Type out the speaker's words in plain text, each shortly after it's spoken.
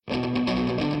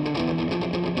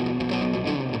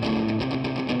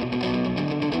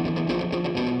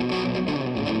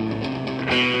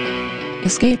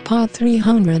Escape Pod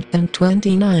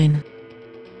 329.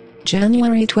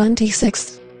 January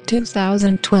 26,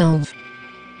 2012.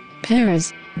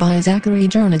 Pairs, by Zachary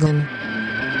Jernigan.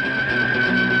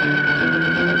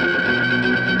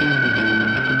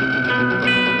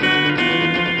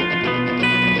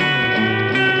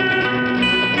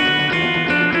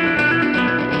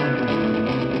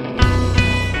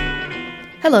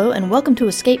 Hello and welcome to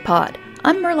Escape Pod.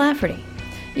 I'm Mer Lafferty.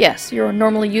 Yes, you're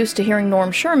normally used to hearing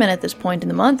Norm Sherman at this point in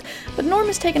the month, but Norm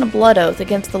has taken a blood oath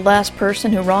against the last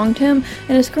person who wronged him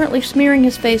and is currently smearing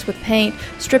his face with paint,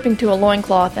 stripping to a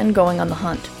loincloth, and going on the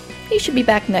hunt. He should be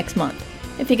back next month,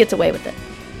 if he gets away with it.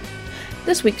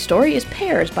 This week's story is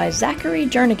Pairs by Zachary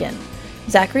Jernigan.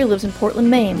 Zachary lives in Portland,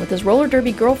 Maine with his roller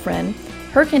derby girlfriend,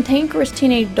 her cantankerous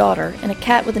teenage daughter, and a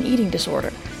cat with an eating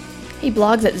disorder. He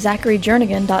blogs at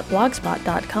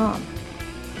zacharyjernigan.blogspot.com.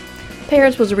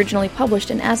 Pairs was originally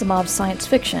published in Asimov's Science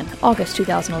Fiction, August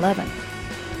 2011.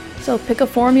 So pick a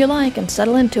form you like and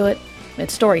settle into it.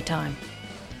 It's story time.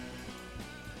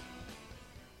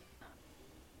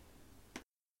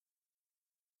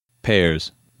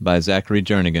 Pairs by Zachary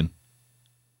Jernigan.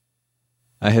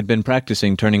 I had been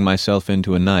practicing turning myself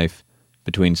into a knife.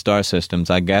 Between star systems,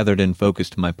 I gathered and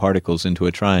focused my particles into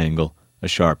a triangle, a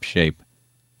sharp shape.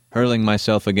 Hurling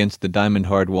myself against the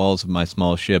diamond-hard walls of my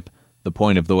small ship, the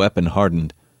point of the weapon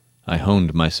hardened. I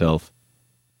honed myself.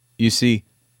 You see,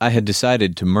 I had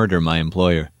decided to murder my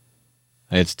employer.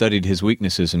 I had studied his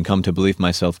weaknesses and come to believe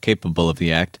myself capable of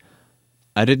the act.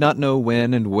 I did not know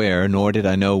when and where, nor did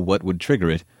I know what would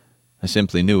trigger it. I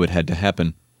simply knew it had to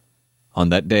happen. On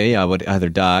that day, I would either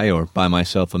die or buy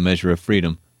myself a measure of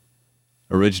freedom.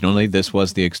 Originally, this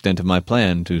was the extent of my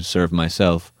plan, to serve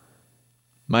myself.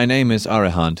 My name is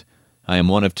Arihant. I am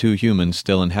one of two humans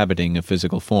still inhabiting a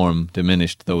physical form,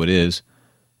 diminished though it is.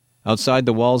 Outside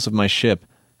the walls of my ship,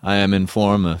 I am in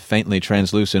form a faintly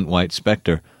translucent white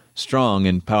specter, strong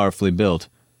and powerfully built,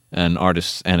 an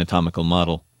artist's anatomical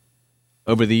model.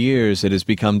 Over the years, it has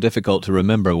become difficult to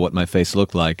remember what my face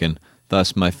looked like, and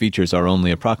thus my features are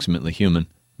only approximately human,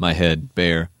 my head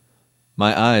bare.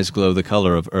 My eyes glow the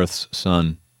color of Earth's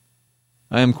sun.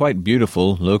 I am quite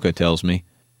beautiful, Loka tells me.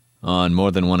 On more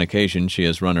than one occasion she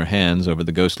has run her hands over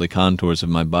the ghostly contours of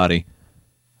my body.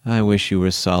 "I wish you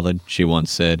were solid," she once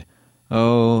said.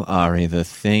 "Oh, Ari, the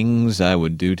things I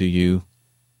would do to you."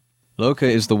 Loka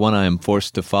is the one I am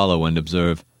forced to follow and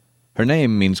observe. Her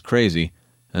name means crazy,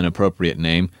 an appropriate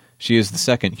name. She is the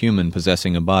second human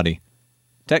possessing a body.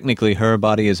 Technically, her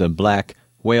body is a black,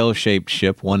 whale-shaped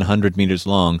ship 100 meters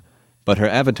long, but her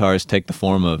avatars take the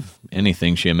form of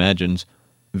anything she imagines.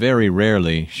 Very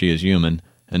rarely she is human,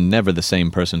 and never the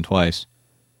same person twice.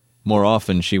 More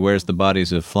often she wears the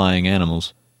bodies of flying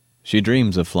animals. She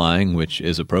dreams of flying, which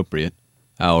is appropriate.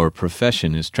 Our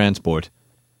profession is transport.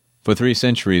 For 3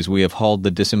 centuries we have hauled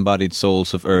the disembodied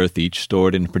souls of Earth, each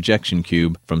stored in a projection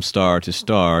cube, from star to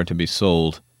star to be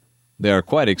sold. They are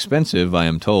quite expensive, I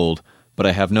am told, but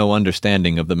I have no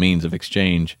understanding of the means of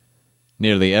exchange.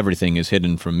 Nearly everything is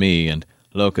hidden from me, and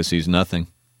Loka sees nothing.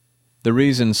 The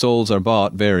reason souls are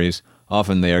bought varies.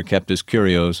 Often they are kept as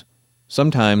curios.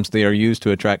 Sometimes they are used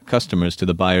to attract customers to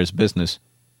the buyer's business.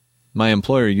 My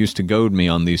employer used to goad me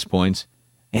on these points.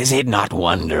 "Is it not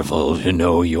wonderful to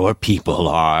know your people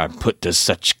are put to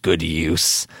such good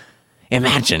use?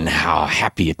 Imagine how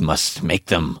happy it must make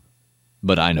them."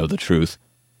 But I know the truth.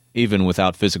 Even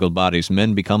without physical bodies,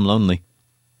 men become lonely.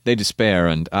 They despair,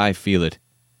 and I feel it.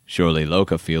 Surely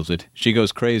Loka feels it. She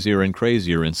goes crazier and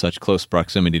crazier in such close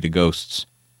proximity to ghosts.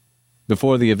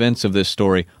 Before the events of this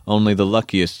story, only the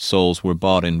luckiest souls were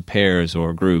bought in pairs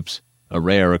or groups, a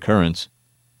rare occurrence.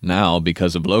 Now,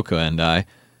 because of Loka and I,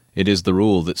 it is the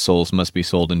rule that souls must be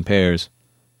sold in pairs.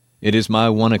 It is my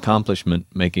one accomplishment,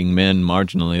 making men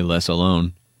marginally less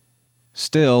alone.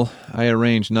 Still, I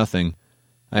arrange nothing.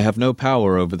 I have no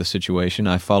power over the situation.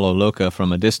 I follow Loka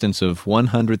from a distance of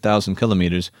 100,000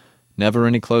 kilometers, never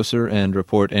any closer, and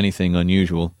report anything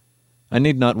unusual. I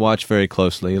need not watch very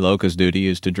closely. Loka's duty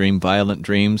is to dream violent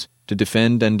dreams, to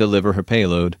defend and deliver her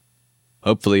payload.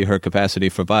 Hopefully her capacity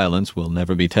for violence will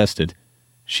never be tested.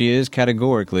 She is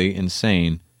categorically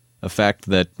insane, a fact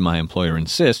that, my employer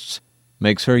insists,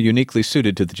 makes her uniquely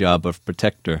suited to the job of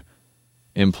protector.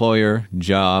 Employer,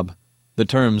 job, the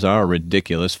terms are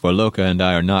ridiculous, for Loka and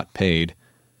I are not paid.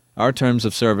 Our terms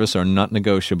of service are not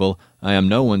negotiable. I am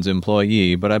no one's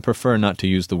employee, but I prefer not to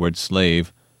use the word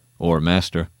slave or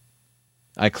master.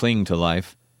 I cling to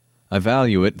life. I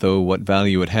value it, though what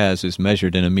value it has is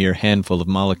measured in a mere handful of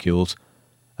molecules.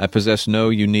 I possess no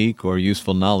unique or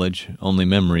useful knowledge, only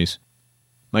memories.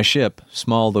 My ship,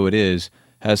 small though it is,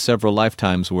 has several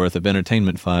lifetimes' worth of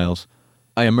entertainment files.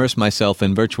 I immerse myself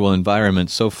in virtual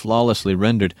environments so flawlessly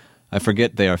rendered, I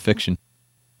forget they are fiction.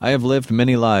 I have lived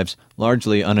many lives,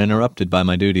 largely uninterrupted by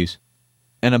my duties.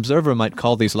 An observer might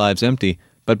call these lives empty,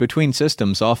 but between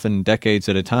systems, often decades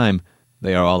at a time,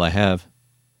 they are all I have.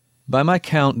 By my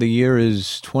count, the year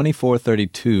is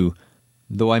 2432,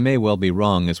 though I may well be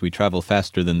wrong as we travel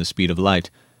faster than the speed of light.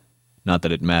 Not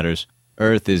that it matters.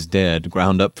 Earth is dead,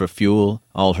 ground up for fuel,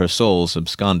 all her souls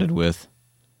absconded with.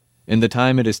 In the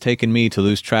time it has taken me to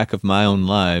lose track of my own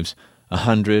lives,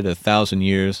 100, 1,000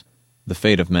 years, the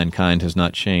fate of mankind has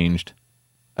not changed.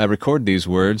 I record these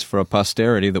words for a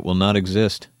posterity that will not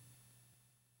exist.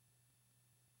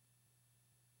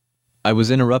 I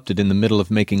was interrupted in the middle of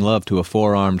making love to a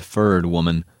four-armed furred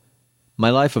woman. My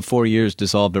life of 4 years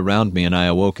dissolved around me, and I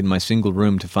awoke in my single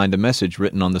room to find a message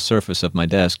written on the surface of my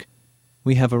desk.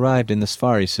 "We have arrived in the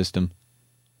Safari system."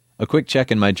 A quick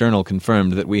check in my journal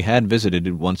confirmed that we had visited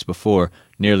it once before,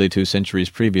 nearly 2 centuries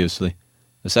previously.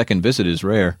 A second visit is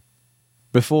rare.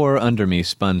 Before, under me,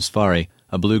 spun Safari,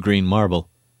 a blue-green marble.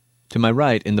 To my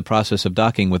right, in the process of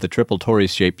docking with a triple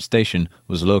Tauri-shaped station,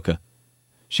 was Loka.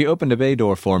 She opened a bay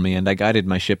door for me, and I guided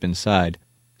my ship inside.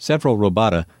 Several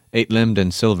Robata, 8-limbed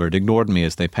and silvered, ignored me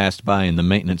as they passed by in the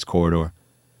maintenance corridor.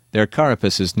 Their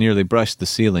carapaces nearly brushed the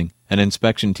ceiling, an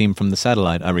inspection team from the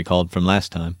satellite I recalled from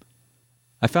last time.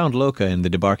 I found Loka in the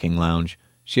debarking lounge.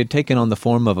 She had taken on the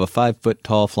form of a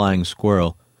 5-foot-tall flying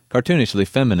squirrel, cartoonishly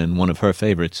feminine, one of her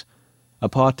favorites. A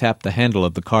paw tapped the handle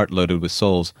of the cart loaded with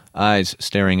souls, eyes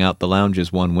staring out the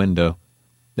lounge's one window.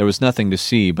 There was nothing to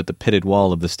see but the pitted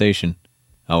wall of the station.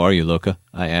 "How are you, Loka?"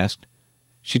 I asked.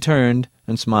 She turned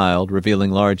and smiled,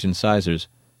 revealing large incisors.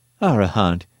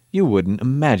 "Arahant, you wouldn't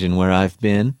imagine where I've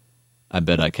been." "I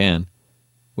bet I can."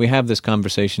 We have this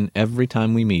conversation every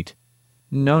time we meet.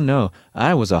 No,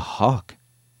 I was a hawk."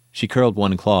 She curled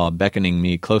one claw, beckoning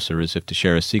me closer as if to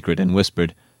share a secret, and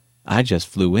whispered, "I just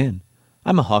flew in.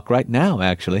 I'm a hawk right now,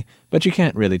 actually, but you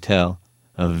can't really tell.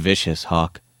 A vicious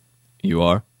hawk." "You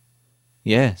are?"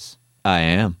 "Yes, I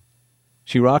am."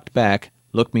 She rocked back,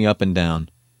 looked me up and down.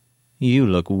 "You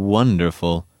look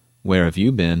wonderful. Where have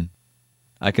you been?"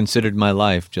 I considered my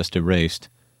life just erased.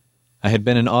 I had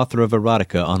been an author of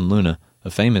erotica on Luna,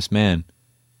 a famous man.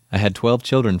 I had 12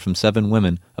 children from 7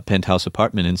 women, a penthouse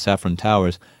apartment in Saffron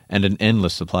Towers, and an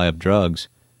endless supply of drugs.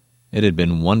 It had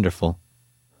been wonderful.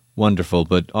 Wonderful,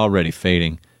 but already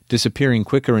fading, disappearing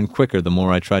quicker and quicker the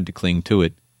more I tried to cling to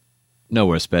it.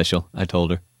 "Nowhere special," I told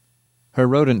her. Her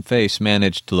rodent face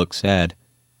managed to look sad.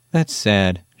 "That's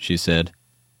sad," she said.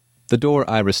 The door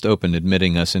irised open,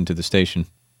 admitting us into the station.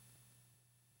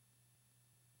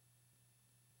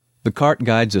 The cart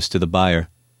guides us to the buyer.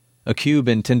 A cube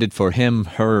intended for him,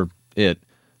 her, it,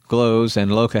 glows,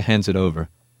 and Loka hands it over.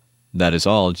 That is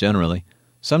all, generally.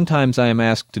 Sometimes I am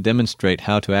asked to demonstrate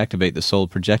how to activate the soul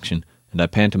projection, and I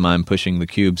pantomime pushing the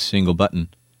cube's single button.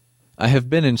 I have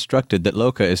been instructed that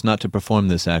Loka is not to perform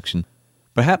this action,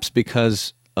 perhaps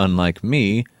because, unlike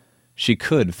me, she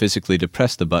could physically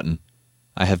depress the button.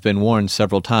 I have been warned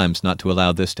several times not to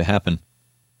allow this to happen.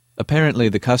 Apparently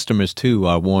the customers, too,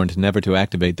 are warned never to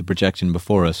activate the projection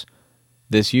before us.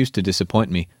 This used to disappoint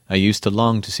me. I used to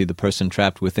long to see the person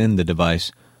trapped within the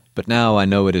device, but now I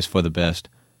know it is for the best.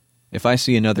 If I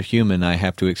see another human, I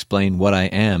have to explain what I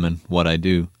am and what I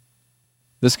do.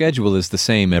 The schedule is the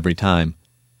same every time.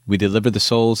 We deliver the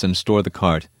souls and store the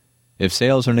cart. If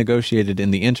sales are negotiated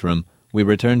in the interim, we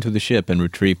return to the ship and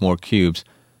retrieve more cubes.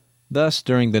 Thus,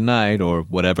 during the night, or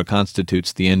whatever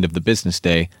constitutes the end of the business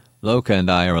day, Loka and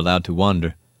I are allowed to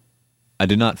wander. I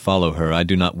do not follow her. I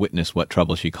do not witness what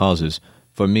trouble she causes.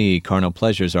 For me, carnal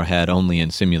pleasures are had only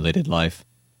in simulated life.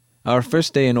 Our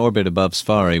first day in orbit above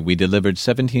Safari, we delivered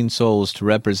 17 souls to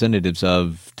representatives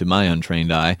of, to my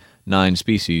untrained eye, 9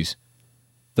 species.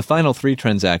 The final 3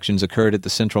 transactions occurred at the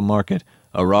Central Market,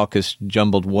 a raucous,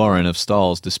 jumbled warren of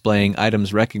stalls displaying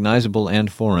items recognizable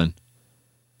and foreign.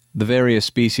 The various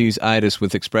species eyed us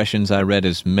with expressions I read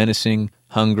as menacing,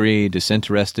 hungry,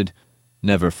 disinterested,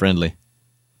 never friendly.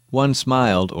 One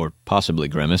smiled, or possibly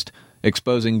grimaced,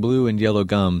 exposing blue and yellow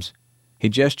gums. He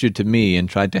gestured to me and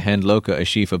tried to hand Loka a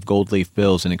sheaf of gold-leaf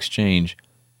bills in exchange.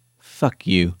 "Fuck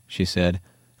you," she said.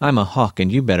 "I'm a hawk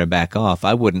and you better back off.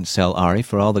 I wouldn't sell Ari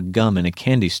for all the gum in a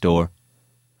candy store."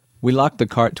 We locked the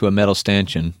cart to a metal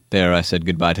stanchion. There I said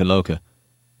goodbye to Loka.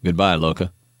 "Goodbye,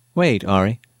 Loka." "Wait,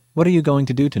 Ari. What are you going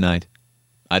to do tonight?"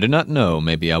 "I do not know.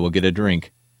 Maybe I will get a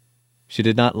drink." She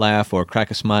did not laugh or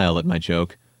crack a smile at my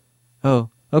joke. "Oh,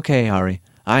 okay, Ari.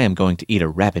 I am going to eat a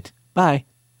rabbit. Bye."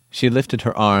 She lifted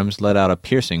her arms, let out a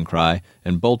piercing cry,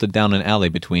 and bolted down an alley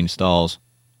between stalls.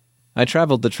 I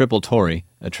traveled the triple Tauri,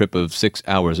 a trip of 6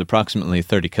 hours, approximately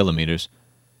 30 kilometers.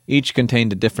 Each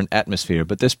contained a different atmosphere,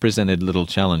 but this presented little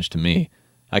challenge to me.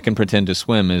 I can pretend to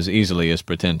swim as easily as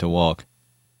pretend to walk.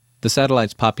 The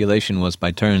satellite's population was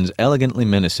by turns elegantly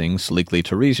menacing, sleekly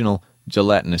Teresianal,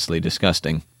 gelatinously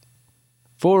disgusting.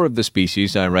 4 of the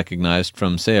species I recognized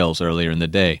from sales earlier in the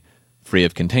day. Free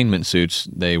of containment suits,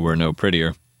 they were no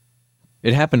prettier.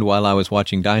 It happened while I was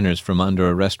watching diners from under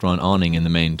a restaurant awning in the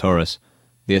main Taurus.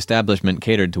 The establishment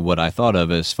catered to what I thought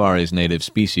of as Sphari's native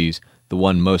species, the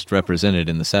one most represented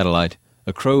in the satellite,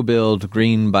 a crow-billed,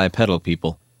 green bipedal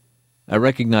people. I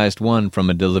recognized one from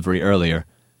a delivery earlier.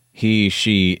 He,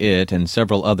 she, it, and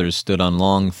several others stood on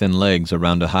long, thin legs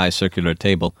around a high circular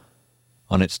table.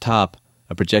 On its top,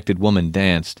 a projected woman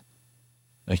danced.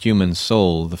 A human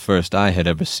soul, the first I had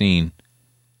ever seen.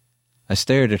 I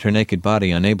stared at her naked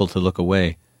body, unable to look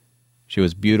away. She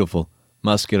was beautiful,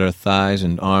 muscular thighs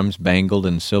and arms bangled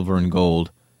in silver and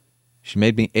gold. She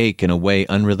made me ache in a way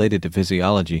unrelated to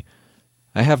physiology.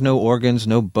 I have no organs,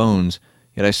 no bones,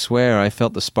 yet I swear I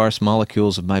felt the sparse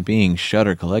molecules of my being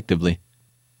shudder collectively.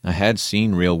 I had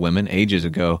seen real women ages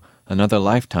ago, another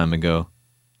lifetime ago.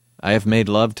 I have made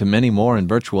love to many more in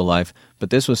virtual life, but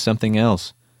this was something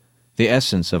else. The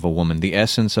essence of a woman, the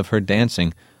essence of her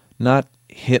dancing, not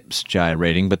hips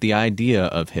gyrating, but the idea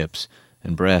of hips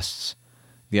and breasts,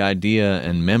 the idea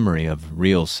and memory of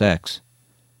real sex.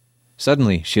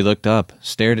 Suddenly, she looked up,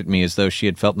 stared at me as though she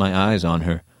had felt my eyes on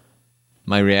her.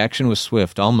 My reaction was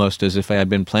swift, almost as if I had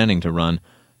been planning to run,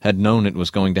 had known it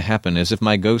was going to happen, as if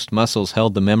my ghost muscles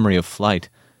held the memory of flight.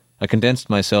 I condensed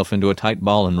myself into a tight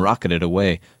ball and rocketed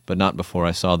away, but not before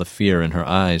I saw the fear in her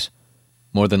eyes.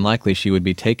 More than likely she would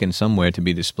be taken somewhere to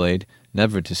be displayed,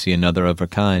 never to see another of her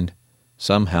kind.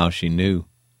 Somehow she knew.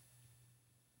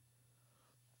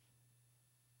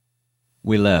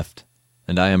 We left,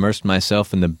 and I immersed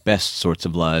myself in the best sorts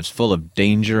of lives, full of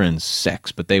danger and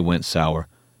sex, but they went sour.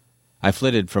 I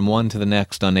flitted from one to the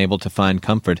next, unable to find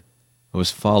comfort. I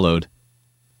was followed.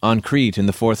 On Crete in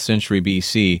the 4th century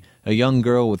B.C., a young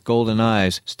girl with golden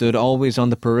eyes stood always on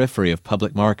the periphery of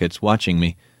public markets watching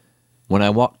me. When I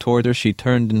walked toward her, she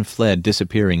turned and fled,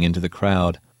 disappearing into the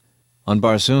crowd. On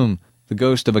Barsoom, the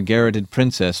ghost of a garroted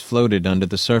princess floated under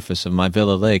the surface of my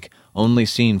villa lake, only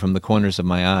seen from the corners of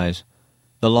my eyes.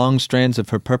 The long strands of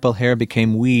her purple hair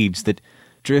became weeds that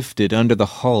drifted under the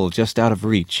hull just out of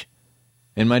reach.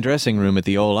 In my dressing room at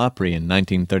the Old Opry in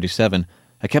 1937,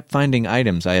 I kept finding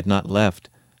items I had not left,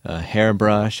 a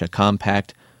hairbrush, a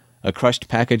compact, a crushed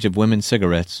package of women's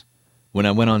cigarettes. When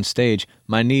I went on stage,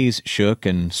 my knees shook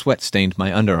and sweat stained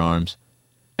my underarms.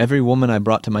 Every woman I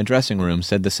brought to my dressing room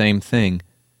said the same thing.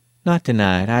 "Not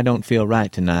tonight, I don't feel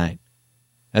right tonight."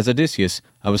 As Odysseus,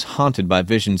 I was haunted by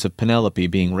visions of Penelope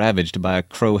being ravaged by a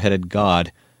crow-headed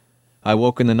god. I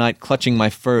woke in the night clutching my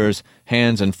furs,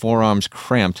 hands and forearms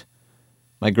cramped.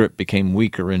 My grip became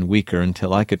weaker and weaker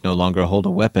until I could no longer hold a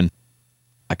weapon.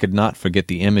 I could not forget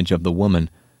the image of the woman,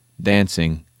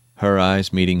 dancing, her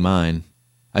eyes meeting mine.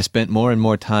 I spent more and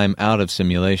more time out of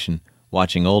simulation,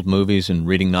 watching old movies and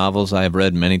reading novels I have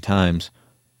read many times.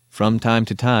 From time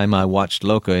to time I watched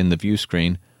Loka in the view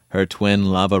screen, her twin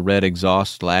lava-red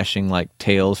exhausts lashing like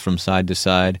tails from side to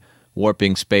side,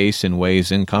 warping space in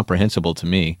ways incomprehensible to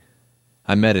me.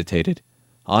 I meditated.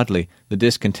 Oddly, the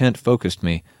discontent focused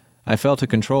me. I felt a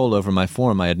control over my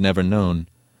form I had never known.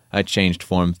 I changed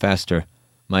form faster.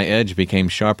 My edge became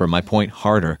sharper, my point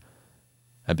harder.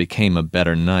 I became a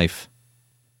better knife.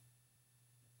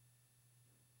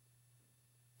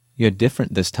 "You're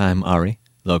different this time, Ari,"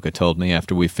 Loka told me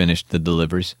after we finished the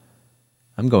deliveries.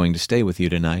 "I'm going to stay with you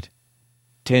tonight."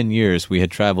 10 years we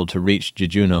had traveled to reach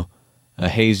Jejune, a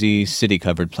hazy,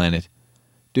 city-covered planet.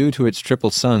 Due to its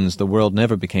triple suns, the world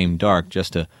never became dark,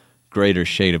 just a greater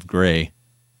shade of gray.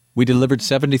 We delivered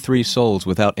 73 souls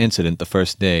without incident the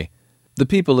first day. The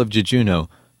people of Jejune,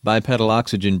 bipedal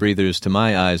oxygen breathers to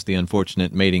my eyes the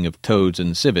unfortunate mating of toads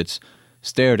and civets,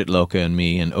 stared at Loka and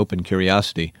me in open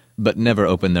curiosity, but never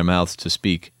opened their mouths to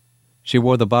speak. She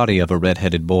wore the body of a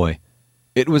red-headed boy.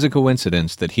 It was a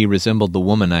coincidence that he resembled the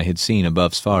woman I had seen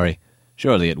above Sphari.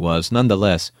 Surely it was.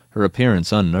 Nonetheless, her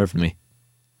appearance unnerved me.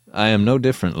 "I am no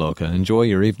different, Loka. Enjoy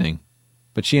your evening."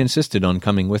 But she insisted on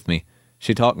coming with me.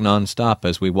 She talked non-stop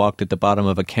as we walked at the bottom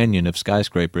of a canyon of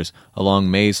skyscrapers, along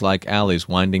maze-like alleys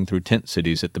winding through tent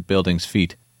cities at the building's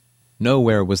feet.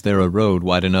 Nowhere was there a road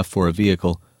wide enough for a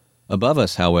vehicle. Above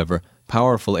us, however,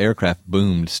 powerful aircraft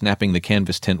boomed, snapping the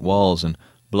canvas tent walls and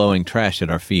blowing trash at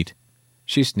our feet.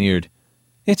 She sneered.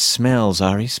 "It smells,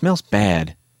 Ari. Smells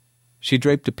bad." She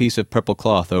draped a piece of purple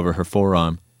cloth over her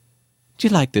forearm. "Do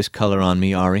you like this color on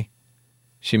me, Ari?"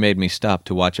 She made me stop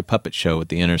to watch a puppet show at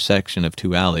the intersection of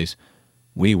 2 alleys.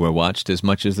 We were watched as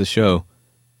much as the show.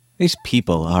 These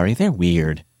people, Ari, they're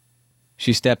weird.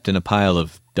 She stepped in a pile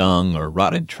of dung or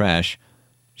rotted trash.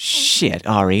 Shit,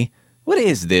 Ari. What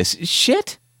is this?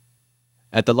 Shit?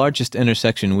 At the largest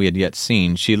intersection we had yet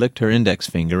seen, she licked her index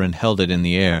finger and held it in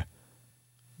the air.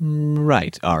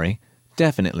 Right, Ari.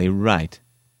 Definitely right.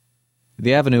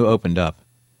 The avenue opened up.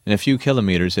 In a few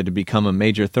kilometers it had become a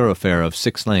major thoroughfare of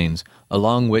 6 lanes,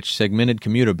 along which segmented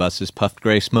commuter buses puffed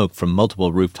gray smoke from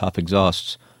multiple rooftop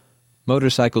exhausts.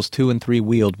 Motorcycles 2- and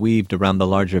 3-wheeled weaved around the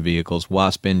larger vehicles,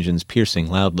 wasp engines piercing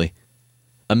loudly.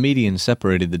 A median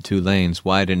separated the 2 lanes,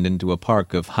 widened into a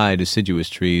park of high deciduous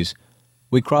trees.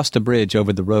 We crossed a bridge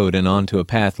over the road and onto a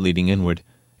path leading inward.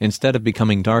 Instead of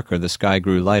becoming darker, the sky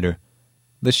grew lighter.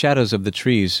 The shadows of the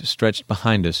trees stretched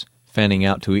behind us, fanning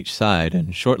out to each side,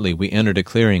 and shortly we entered a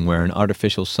clearing where an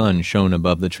artificial sun shone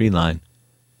above the tree line.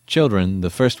 Children, the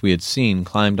first we had seen,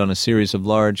 climbed on a series of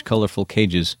large, colorful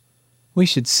cages. We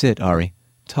should sit, Ari.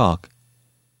 Talk.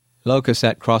 Loka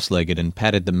sat cross-legged and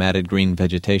patted the matted green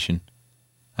vegetation.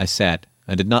 I sat.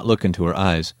 I did not look into her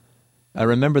eyes. I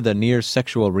remember the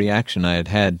near-sexual reaction I had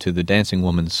had to the dancing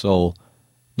woman's soul.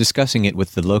 Discussing it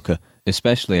with the Loka,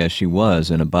 especially as she was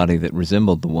in a body that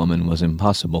resembled the woman, was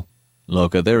impossible.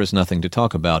 Loka, there is nothing to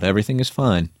talk about. Everything is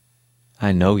fine.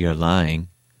 I know you're lying.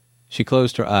 She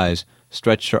closed her eyes,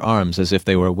 stretched her arms as if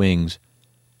they were wings.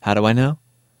 How do I know?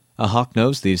 A hawk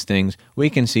knows these things.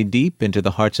 We can see deep into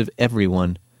the hearts of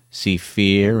everyone. See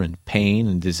fear and pain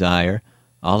and desire.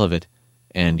 All of it.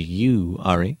 And you,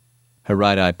 Ari. Her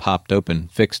right eye popped open,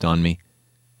 fixed on me.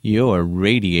 You're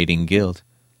radiating guilt.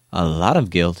 A lot of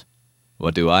guilt.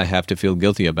 What do I have to feel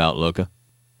guilty about, Loka?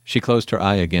 She closed her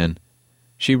eye again.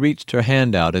 She reached her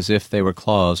hand out as if they were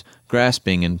claws,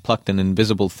 grasping and plucked an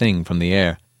invisible thing from the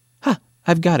air. Ha!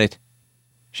 I've got it!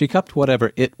 She cupped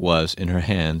whatever it was in her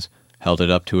hands, held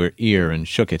it up to her ear and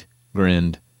shook it,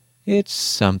 grinned. It's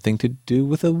something to do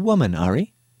with a woman,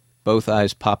 Ari. Both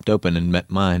eyes popped open and met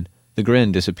mine. The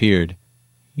grin disappeared.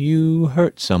 You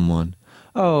hurt someone.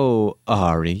 Oh,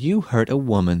 Ari, you hurt a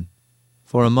woman.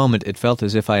 For a moment it felt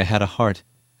as if I had a heart,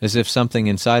 as if something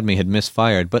inside me had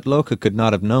misfired, but Loka could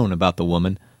not have known about the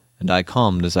woman, and I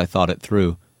calmed as I thought it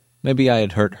through. Maybe I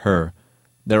had hurt her.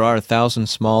 There are 1,000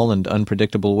 small and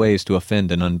unpredictable ways to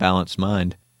offend an unbalanced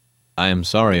mind. I am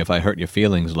sorry if I hurt your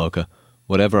feelings, Loka.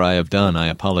 Whatever I have done, I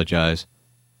apologize.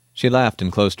 She laughed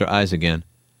and closed her eyes again.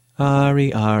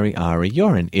 Ari,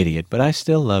 you're an idiot, but I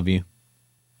still love you.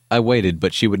 I waited,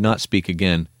 but she would not speak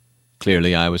again.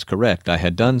 Clearly I was correct. I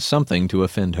had done something to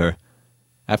offend her.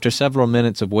 After several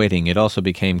minutes of waiting, it also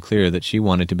became clear that she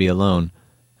wanted to be alone,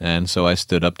 and so I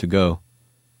stood up to go.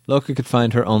 Loka could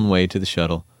find her own way to the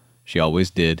shuttle. She always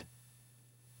did.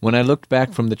 When I looked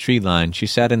back from the tree line, she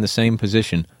sat in the same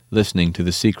position, listening to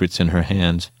the secrets in her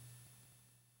hands.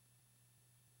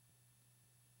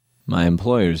 My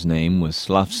employer's name was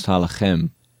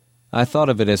Slavstalachem. I thought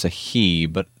of it as a he,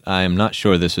 but I am not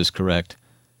sure this is correct.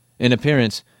 In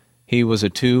appearance, he was a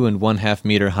 2 1/2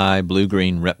 meter high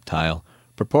blue-green reptile,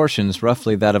 proportions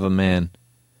roughly that of a man.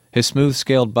 His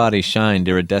smooth-scaled body shined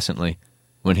iridescently.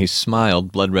 When he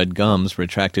smiled, blood-red gums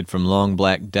retracted from long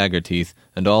black dagger teeth,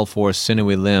 and all 4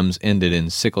 sinewy limbs ended in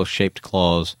sickle-shaped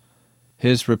claws.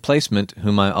 His replacement,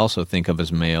 whom I also think of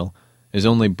as male, is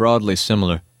only broadly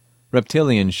similar.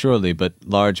 Reptilian, surely, but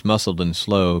large-muscled and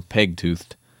slow,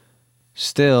 peg-toothed.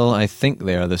 Still, I think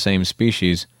they are the same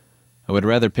species. I would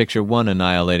rather picture one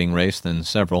annihilating race than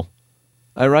several.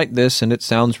 I write this, and it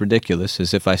sounds ridiculous,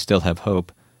 as if I still have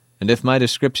hope, and if my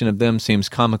description of them seems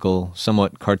comical,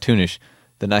 somewhat cartoonish,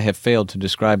 then I have failed to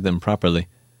describe them properly.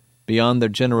 Beyond their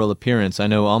general appearance, I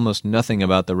know almost nothing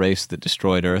about the race that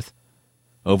destroyed Earth.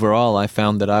 Overall, I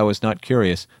found that I was not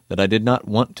curious, that I did not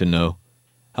want to know.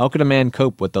 How could a man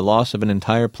cope with the loss of an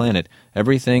entire planet,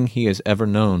 everything he has ever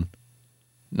known?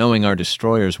 Knowing our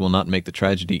destroyers will not make the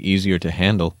tragedy easier to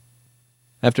handle.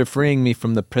 After freeing me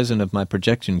from the prison of my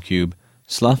projection cube,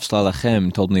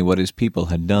 Slavstalachem told me what his people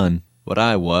had done, what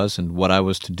I was, and what I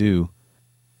was to do.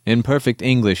 In perfect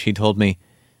English, he told me,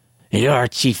 Your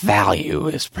chief value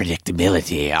is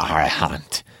predictability,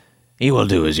 Arahant. You will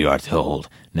do as you are told.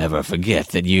 Never forget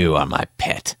that you are my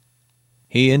pet.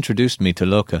 He introduced me to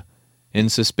Loka, in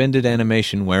suspended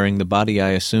animation wearing the body I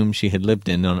assumed she had lived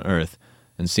in on Earth,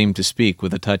 and seemed to speak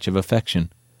with a touch of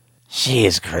affection. She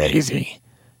is crazy.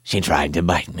 She tried to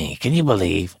bite me, can you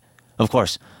believe? Of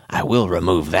course, I will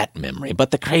remove that memory,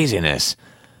 but the craziness...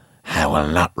 I will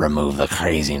not remove the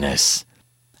craziness.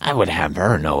 I would have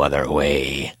her no other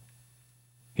way.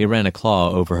 He ran a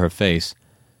claw over her face.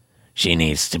 She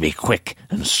needs to be quick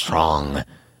and strong.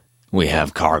 We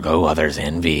have cargo others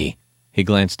envy. He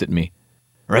glanced at me.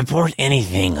 Report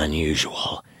anything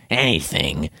unusual,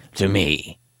 anything, to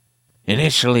me.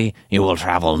 Initially, you will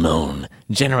travel known,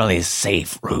 generally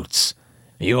safe routes.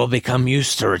 You will become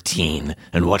used to routine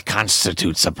and what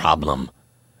constitutes a problem.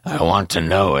 I want to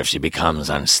know if she becomes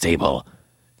unstable.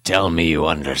 Tell me you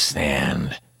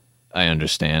understand." "I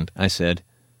understand," I said.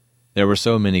 There were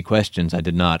so many questions I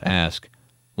did not ask.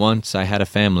 Once I had a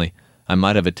family. I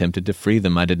might have attempted to free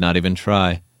them. I did not even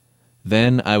try.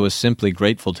 Then I was simply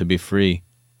grateful to be free.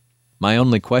 My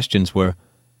only questions were,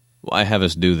 why have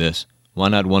us do this? Why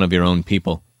not one of your own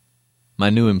people? My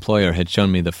new employer had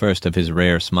shown me the first of his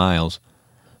rare smiles.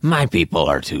 "My people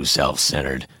are too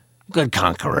self-centered, good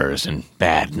conquerors and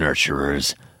bad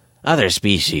nurturers. Other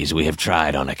species we have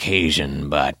tried on occasion,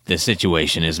 but the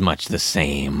situation is much the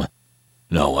same.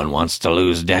 No one wants to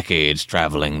lose decades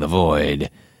traveling the void.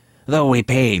 Though we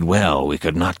paid well, we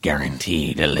could not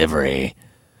guarantee delivery.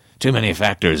 Too many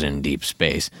factors in deep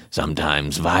space.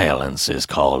 Sometimes violence is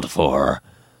called for.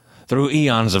 Through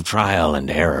eons of trial and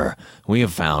error, we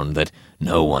have found that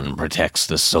no one protects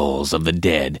the souls of the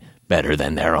dead better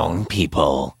than their own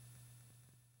people."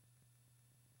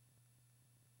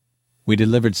 We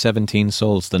delivered 17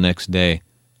 souls the next day.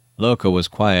 Loka was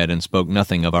quiet and spoke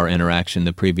nothing of our interaction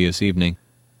the previous evening.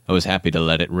 I was happy to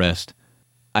let it rest.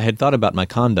 I had thought about my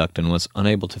conduct and was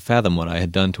unable to fathom what I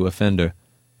had done to offend her.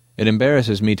 It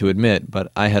embarrasses me to admit,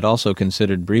 but I had also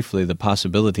considered briefly the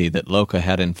possibility that Loka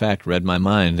had in fact read my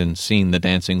mind and seen the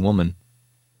dancing woman.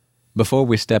 Before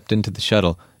we stepped into the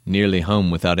shuttle, nearly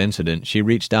home without incident, she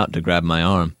reached out to grab my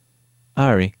arm.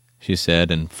 "Ari," she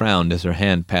said, and frowned as her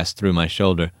hand passed through my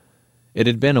shoulder. It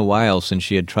had been a while since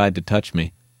she had tried to touch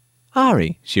me.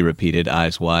 "Ari," she repeated,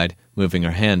 eyes wide, moving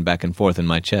her hand back and forth in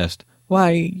my chest.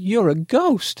 "Why, you're a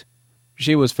ghost."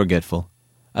 She was forgetful.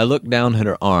 I looked down at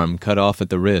her arm, cut off at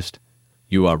the wrist.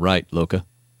 "You are right, Loka."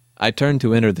 I turned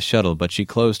to enter the shuttle, but she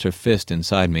closed her fist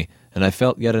inside me, and I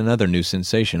felt yet another new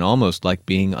sensation, almost like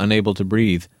being unable to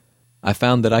breathe. I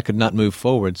found that I could not move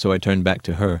forward, so I turned back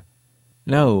to her.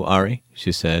 "No, Ari,"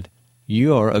 she said.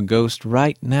 "You're a ghost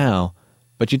right now.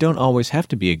 But you don't always have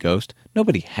to be a ghost.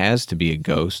 Nobody has to be a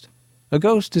ghost. A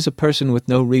ghost is a person with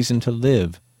no reason to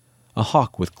live. A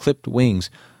hawk with clipped wings.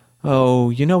 Oh,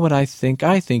 you know what I think?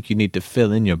 I think you need to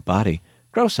fill in your body.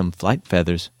 Grow some flight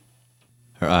feathers."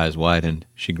 Her eyes widened.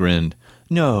 She grinned.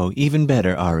 "No, even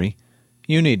better, Ari.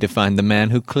 You need to find the man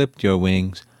who clipped your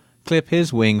wings. Clip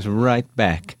his wings right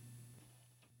back."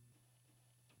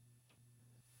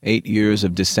 8 years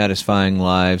of dissatisfying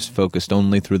lives focused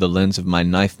only through the lens of my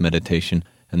knife meditation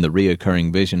and the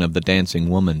reoccurring vision of the dancing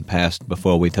woman passed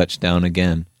before we touched down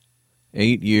again.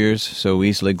 8 years so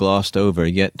easily glossed over,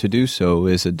 yet to do so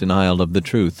is a denial of the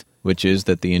truth, which is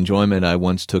that the enjoyment I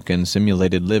once took in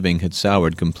simulated living had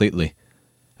soured completely.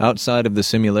 Outside of the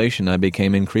simulation, I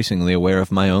became increasingly aware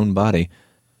of my own body.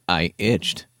 I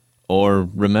itched, or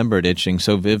remembered itching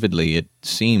so vividly it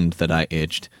seemed that I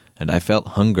itched, and I felt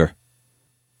hunger.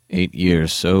 8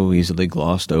 years so easily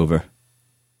glossed over.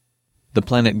 The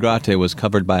planet Grate was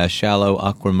covered by a shallow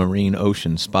aquamarine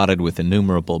ocean spotted with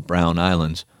innumerable brown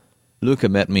islands. Luca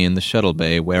met me in the shuttle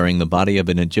bay wearing the body of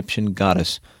an Egyptian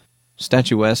goddess,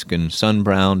 statuesque and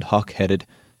sun-browned, hawk-headed,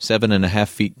 7.5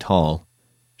 feet tall.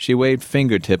 She waved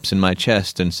fingertips in my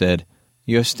chest and said,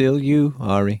 "You're still you,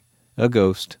 Ari, a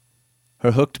ghost."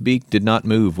 Her hooked beak did not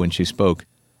move when she spoke.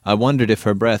 I wondered if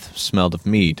her breath smelled of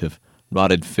meat, of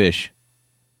rotted fish.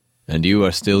 "And you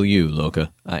are still you,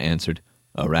 Loka," I answered,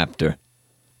 "a raptor."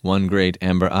 One great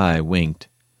amber eye winked.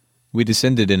 We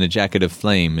descended in a jacket of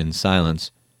flame in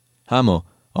silence. Hamo,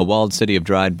 a walled city of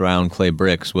dried brown clay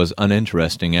bricks, was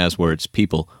uninteresting, as were its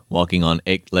people, walking on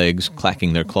 8 legs,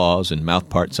 clacking their claws and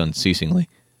mouthparts unceasingly.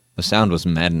 The sound was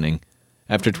maddening.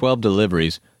 After 12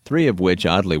 deliveries, 3 of which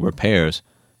oddly were pairs,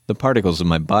 the particles of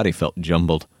my body felt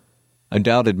jumbled. I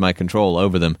doubted my control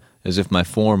over them, as if my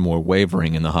form were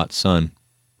wavering in the hot sun.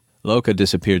 Loka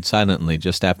disappeared silently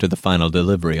just after the final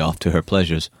delivery, off to her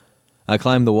pleasures. I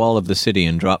climbed the wall of the city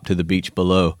and dropped to the beach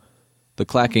below. The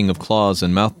clacking of claws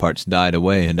and mouthparts died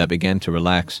away, and I began to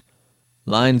relax.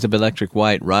 Lines of electric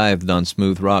white writhed on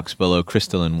smooth rocks below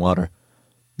crystalline water.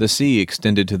 The sea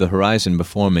extended to the horizon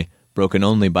before me, broken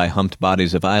only by humped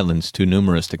bodies of islands too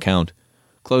numerous to count.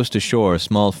 Close to shore,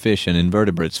 small fish and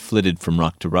invertebrates flitted from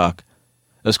rock to rock.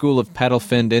 A school of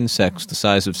paddle-finned insects the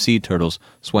size of sea turtles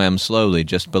swam slowly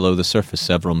just below the surface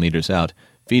several meters out,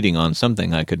 feeding on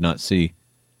something I could not see.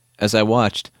 As I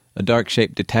watched, a dark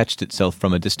shape detached itself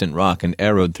from a distant rock and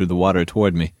arrowed through the water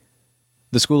toward me.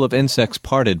 The school of insects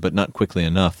parted, but not quickly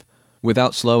enough.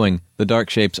 Without slowing, the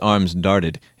dark shape's arms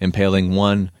darted, impaling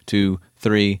 1, 2,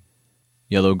 3.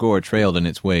 Yellow gore trailed in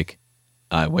its wake.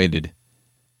 I waited.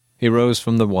 He rose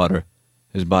from the water.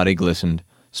 His body glistened.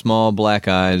 Small black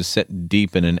eyes set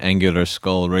deep in an angular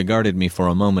skull regarded me for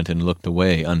a moment and looked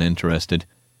away, uninterested.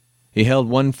 He held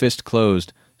one fist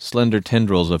closed, slender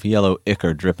tendrils of yellow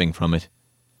ichor dripping from it.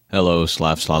 "Hello,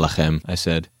 Slav Slalachem," I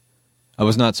said. I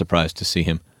was not surprised to see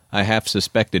him. I half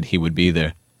suspected he would be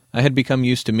there. I had become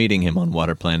used to meeting him on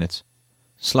water planets.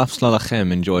 Slav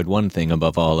Slalachem enjoyed one thing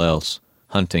above all else: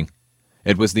 hunting.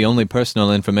 It was the only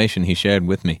personal information he shared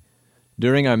with me.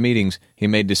 During our meetings, he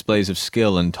made displays of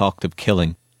skill and talked of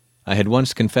killing. I had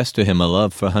once confessed to him a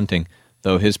love for hunting,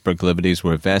 though his proclivities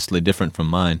were vastly different from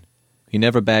mine. He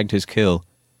never bagged his kill.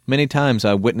 Many times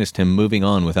I witnessed him moving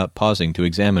on without pausing to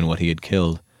examine what he had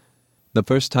killed. The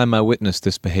first time I witnessed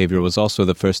this behavior was also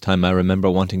the first time I remember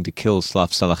wanting to kill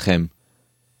Slav Slalachem.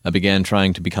 I began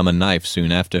trying to become a knife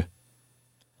soon after.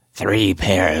 3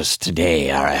 pairs today,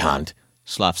 Arahant,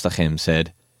 Slav Slalachem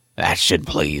said. That should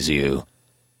please you.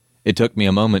 It took me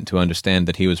a moment to understand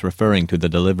that he was referring to the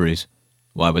deliveries.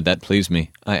 Why would that please me?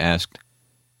 I asked.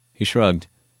 He shrugged.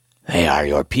 They are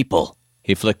your people.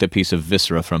 He flicked a piece of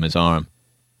viscera from his arm.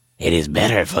 It is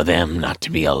better for them not to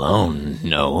be alone,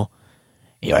 no?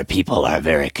 Your people are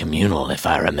very communal, if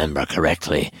I remember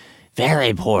correctly.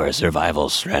 Very poor survival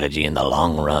strategy in the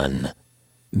long run.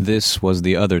 This was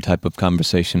the other type of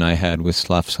conversation I had with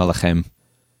Slav Slalachem.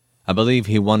 I believe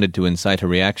he wanted to incite a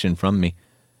reaction from me.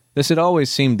 This had always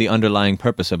seemed the underlying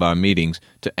purpose of our meetings,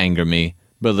 to anger me,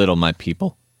 belittle my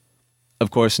people.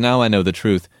 Of course, now I know the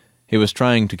truth. He was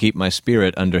trying to keep my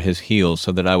spirit under his heels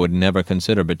so that I would never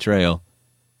consider betrayal.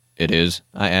 It is?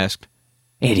 I asked.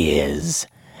 It is,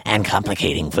 and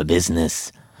complicating for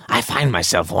business. I find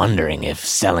myself wondering if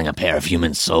selling a pair of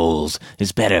human souls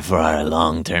is better for our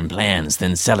long-term plans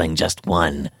than selling just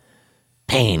one.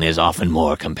 Pain is often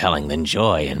more compelling than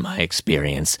joy in my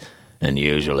experience, and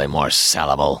usually more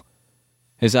sellable.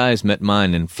 His eyes met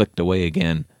mine and flicked away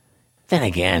again. Then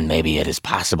again, maybe it is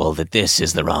possible that this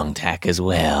is the wrong tack as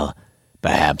well.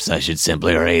 Perhaps I should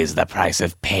simply raise the price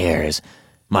of pairs,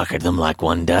 market them like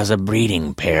one does a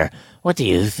breeding pair. What do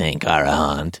you think,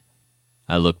 Arahant?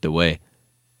 I looked away.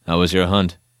 How was your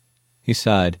hunt? He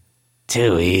sighed.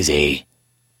 Too easy.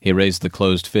 He raised the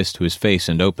closed fist to his face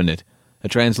and opened it. A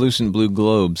translucent blue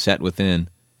globe sat within.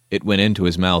 It went into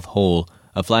his mouth whole,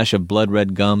 a flash of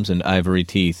blood-red gums and ivory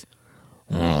teeth.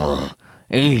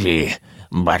 Easy,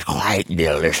 but quite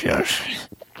delicious.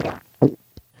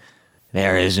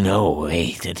 There is no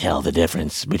way to tell the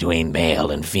difference between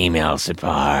male and female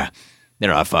Sipar.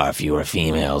 There are far fewer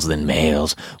females than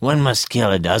males. One must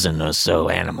kill a dozen or so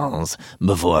animals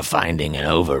before finding an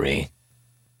ovary.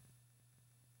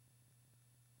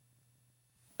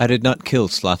 I did not kill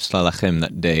Slav Slalachem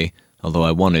that day, although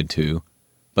I wanted to,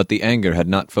 but the anger had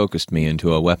not focused me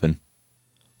into a weapon.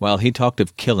 While he talked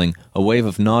of killing, a wave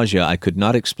of nausea I could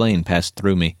not explain passed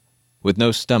through me. With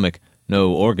no stomach,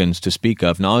 no organs to speak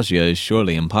of, nausea is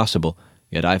surely impossible,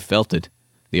 yet I felt it,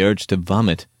 the urge to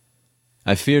vomit.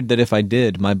 I feared that if I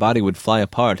did, my body would fly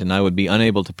apart and I would be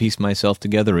unable to piece myself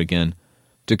together again.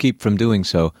 To keep from doing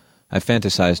so, I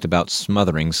fantasized about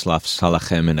smothering Slav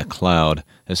Slalachem in a cloud,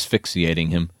 asphyxiating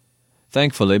him.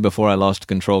 Thankfully, before I lost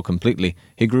control completely,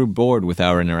 he grew bored with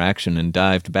our interaction and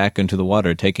dived back into the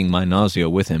water, taking my nausea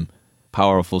with him.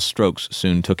 Powerful strokes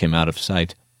soon took him out of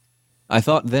sight. I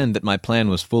thought then that my plan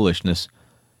was foolishness.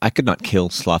 I could not kill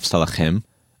Slav Slalachem.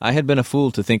 I had been a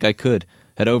fool to think I could,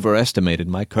 had overestimated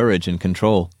my courage and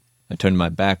control. I turned my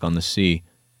back on the sea.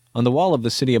 On the wall of the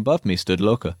city above me stood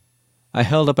Loka. I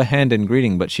held up a hand in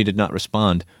greeting, but she did not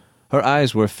respond. Her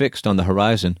eyes were fixed on the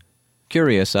horizon.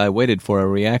 Curious, I waited for a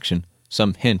reaction,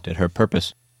 some hint at her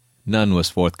purpose. None was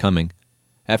forthcoming.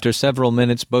 After several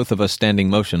minutes, both of us standing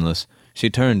motionless, she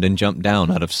turned and jumped down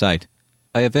out of sight.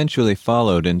 I eventually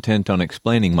followed, intent on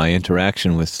explaining my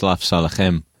interaction with Slav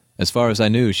Slalachem. As far as I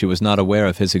knew, she was not aware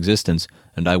of his existence,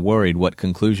 and I worried what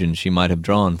conclusions she might have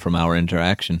drawn from our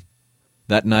interaction.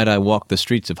 That night I walked the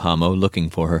streets of Hamo looking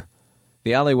for her.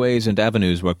 The alleyways and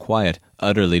avenues were quiet,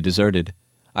 utterly deserted.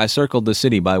 I circled the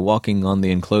city by walking on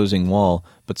the enclosing wall,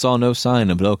 but saw no sign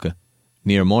of Loka.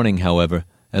 Near morning, however,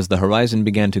 as the horizon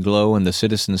began to glow and the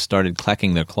citizens started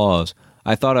clacking their claws,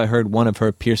 I thought I heard one of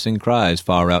her piercing cries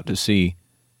far out to sea.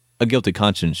 A guilty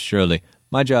conscience, surely.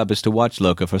 My job is to watch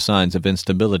Loka for signs of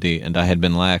instability, and I had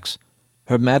been lax.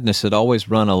 Her madness had always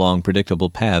run along predictable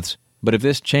paths, but if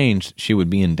this changed, she would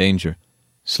be in danger.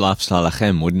 Slav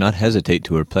Slalachem would not hesitate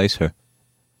to replace her.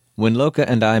 When Loka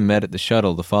and I met at the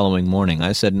shuttle the following morning,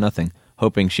 I said nothing,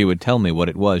 hoping she would tell me what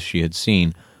it was she had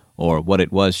seen, or what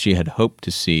it was she had hoped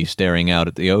to see staring out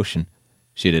at the ocean.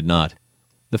 She did not.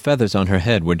 The feathers on her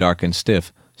head were dark and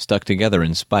stiff, stuck together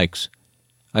in spikes.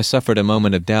 I suffered a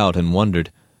moment of doubt and wondered,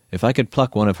 if I could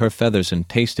pluck one of her feathers and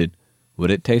taste it, Would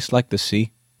it taste like the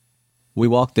sea? We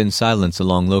walked in silence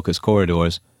along Loka's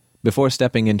corridors. Before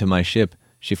stepping into my ship,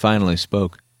 she finally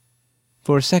spoke.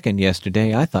 "For a second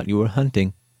yesterday, I thought you were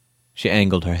hunting." She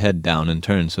angled her head down and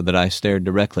turned so that I stared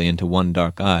directly into one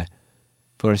dark eye.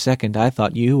 "For a second, I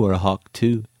thought you were a hawk,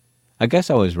 too. I guess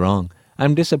I was wrong.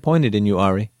 I'm disappointed in you,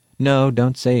 Ari. No,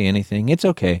 don't say anything. It's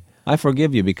okay. I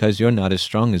forgive you because you're not as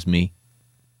strong as me."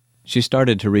 She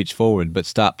started to reach forward, but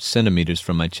stopped centimeters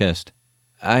from my chest.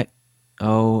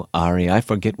 Oh, Ari, I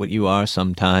forget what you are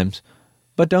sometimes.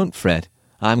 But don't fret.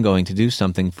 I'm going to do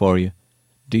something for you.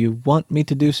 Do you want me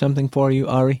to do something for you,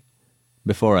 Ari?"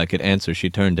 Before I could answer, she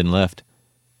turned and left.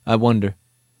 I wonder,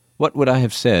 what would I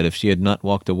have said if she had not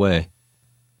walked away?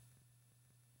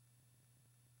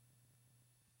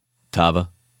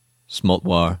 Tava,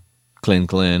 Smoltwar,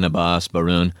 Klin, Abbas,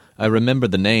 Barun. I remember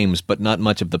the names, but not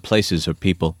much of the places or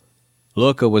people.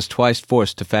 Loka was twice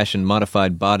forced to fashion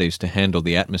modified bodies to handle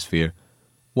the atmosphere.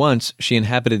 Once, she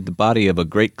inhabited the body of a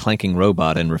great clanking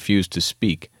robot and refused to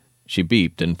speak. She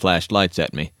beeped and flashed lights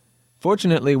at me.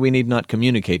 Fortunately, we need not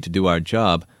communicate to do our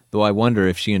job, though I wonder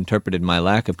if she interpreted my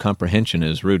lack of comprehension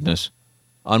as rudeness.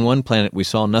 On one planet we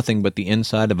saw nothing but the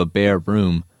inside of a bare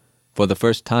room. For the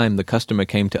first time the customer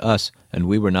came to us, and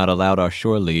we were not allowed our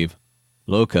shore leave.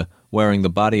 Loka, wearing the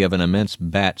body of an immense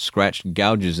bat, scratched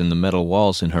gouges in the metal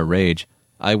walls in her rage.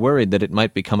 I worried that it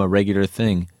might become a regular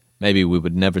thing. Maybe we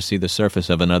would never see the surface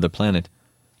of another planet.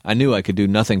 I knew I could do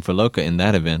nothing for Loka in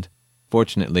that event.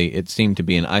 Fortunately, it seemed to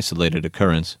be an isolated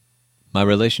occurrence. My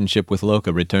relationship with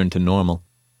Loka returned to normal.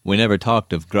 We never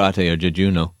talked of Grate or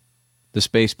Jejuno. The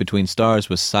space between stars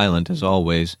was silent as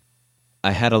always.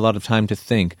 I had a lot of time to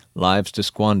think, lives to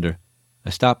squander.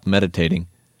 I stopped meditating.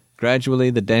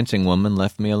 Gradually, the dancing woman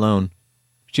left me alone.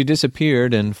 She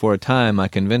disappeared, and for a time I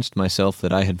convinced myself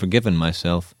that I had forgiven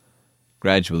myself.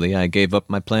 Gradually, I gave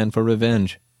up my plan for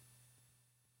revenge.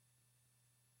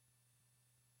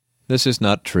 This is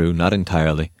not true, not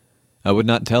entirely. I would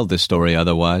not tell this story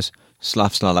otherwise.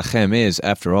 Slafslalachem is,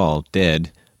 after all,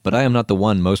 dead, but I am not the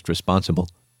one most responsible.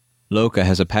 Loka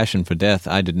has a passion for death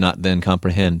I did not then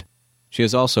comprehend. She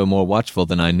is also more watchful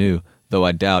than I knew, though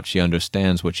I doubt she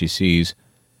understands what she sees.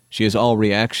 She is all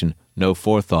reaction, no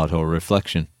forethought or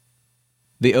reflection.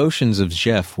 The oceans of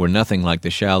Zhef were nothing like the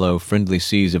shallow, friendly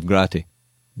seas of Grati.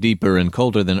 Deeper and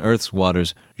colder than Earth's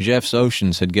waters, Zhef's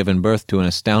oceans had given birth to an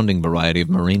astounding variety of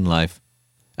marine life.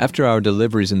 After our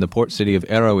deliveries in the port city of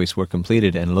Erois were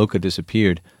completed and Loka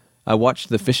disappeared, I watched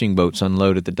the fishing boats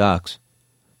unload at the docks.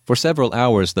 For several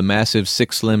hours the massive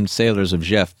six-limbed sailors of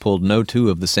Zhef pulled no two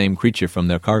of the same creature from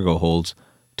their cargo holds,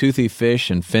 toothy fish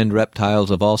and finned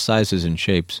reptiles of all sizes and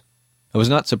shapes. I was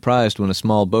not surprised when a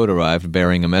small boat arrived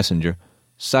bearing a messenger.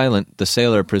 Silent, the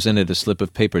sailor presented a slip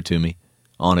of paper to me.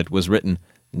 On it was written,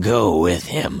 "Go with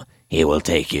him. He will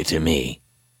take you to me."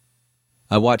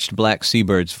 I watched black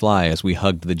seabirds fly as we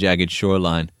hugged the jagged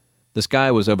shoreline. The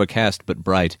sky was overcast but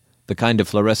bright, the kind of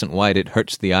fluorescent white it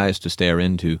hurts the eyes to stare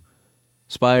into.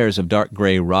 Spires of dark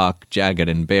gray rock, jagged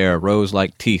and bare, rose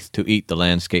like teeth to eat the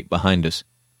landscape behind us.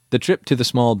 The trip to the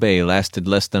small bay lasted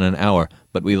less than an hour,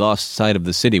 but we lost sight of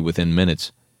the city within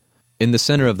minutes. In the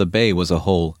center of the bay was a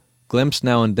hole. Glimpsed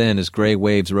now and then as gray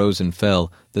waves rose and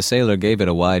fell, the sailor gave it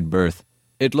a wide berth.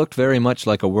 It looked very much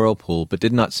like a whirlpool, but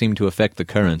did not seem to affect the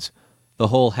currents. The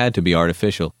hole had to be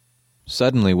artificial.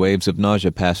 Suddenly waves of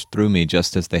nausea passed through me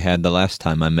just as they had the last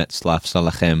time I met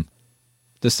Slafsalachem.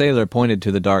 The sailor pointed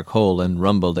to the dark hole and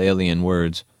rumbled alien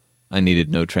words. I needed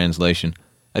no translation.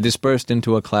 I dispersed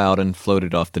into a cloud and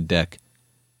floated off the deck.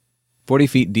 40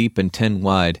 feet deep and 10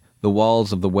 wide, the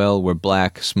walls of the well were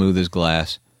black, smooth as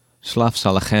glass.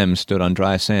 Slafsalachem stood on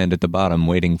dry sand at the bottom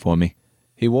waiting for me.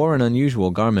 He wore an unusual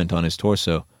garment on his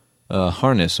torso, a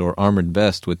harness or armored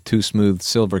vest with 2 smooth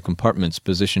silver compartments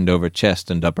positioned over chest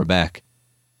and upper back.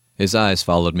 His eyes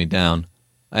followed me down.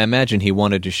 I imagine he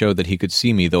wanted to show that he could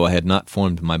see me, though I had not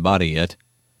formed my body yet.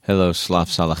 "Hello,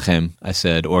 Slafsalachem," I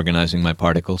said, organizing my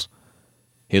particles.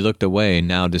 He looked away,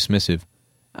 now dismissive.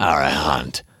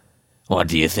 "Arahant, what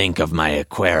do you think of my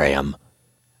aquarium?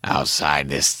 Outside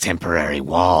this temporary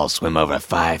wall swim over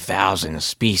 5,000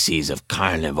 species of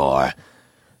carnivore,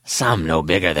 some no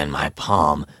bigger than my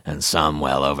palm, and some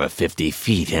well over 50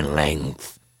 feet in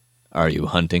length." "Are you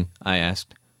hunting?" I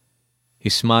asked. He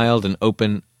smiled an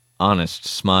open, honest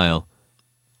smile.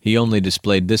 He only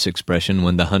displayed this expression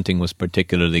when the hunting was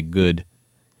particularly good.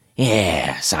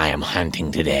 "Yes, I am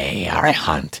hunting today,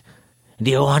 Arahant.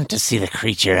 Do you want to see the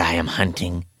creature I am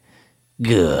hunting?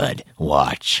 Good,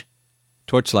 watch."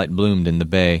 Torchlight bloomed in the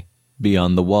bay.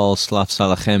 Beyond the wall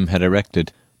Slafsalachem had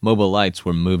erected, mobile lights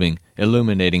were moving,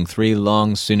 illuminating 3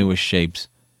 long, sinuous shapes.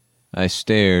 I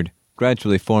stared,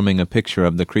 gradually forming a picture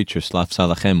of the creature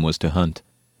Slaf-Salachem was to hunt.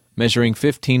 Measuring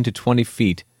 15 to 20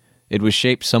 feet, it was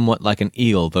shaped somewhat like an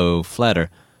eel, though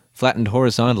flatter, flattened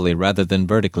horizontally rather than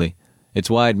vertically. Its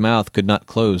wide mouth could not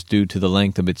close due to the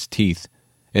length of its teeth.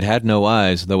 It had no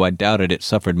eyes, though I doubted it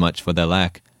suffered much for their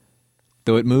lack.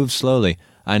 Though it moved slowly,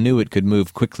 I knew it could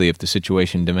move quickly if the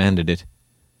situation demanded it.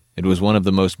 It was one of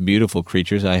the most beautiful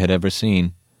creatures I had ever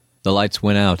seen. The lights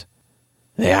went out.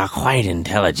 "They are quite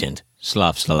intelligent,"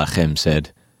 Slaf-Salachem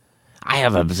said. "I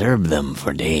have observed them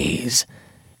for days.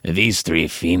 These 3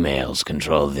 females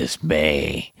control this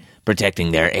bay,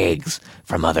 protecting their eggs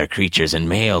from other creatures and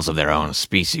males of their own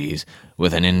species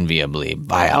with an enviably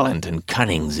violent and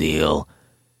cunning zeal.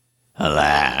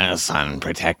 Alas,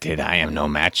 unprotected, I am no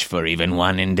match for even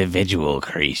one individual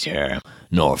creature,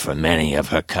 nor for many of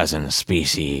her cousin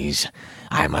species.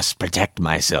 I must protect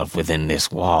myself within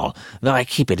this wall, though I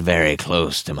keep it very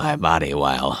close to my body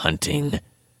while hunting."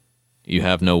 "You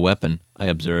have no weapon," I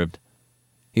observed.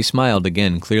 He smiled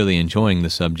again, clearly enjoying the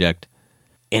subject.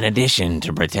 "In addition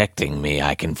to protecting me,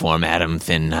 I can form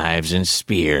atom-thin knives and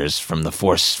spears from the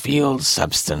force field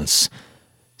substance.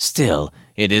 Still,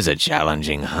 it is a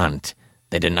challenging hunt.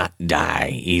 They do not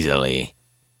die easily."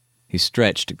 He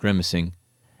stretched, grimacing.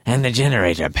 "And the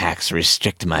generator packs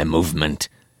restrict my movement.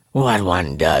 What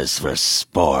one does for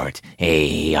sport,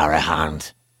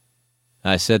 Arahant?"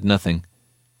 I said nothing.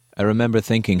 I remember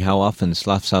thinking how often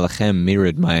Slaf-Salachem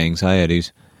mirrored my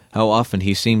anxieties, how often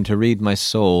he seemed to read my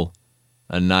soul.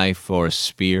 A knife or a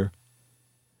spear?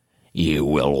 "You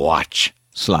will watch,"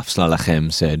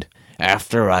 Slaf-Salachem said,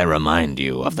 "after I remind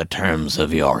you of the terms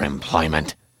of your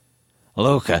employment.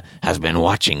 Loka has been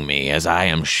watching me, as I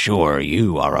am sure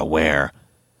you are aware.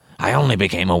 I only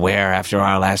became aware after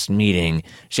our last meeting.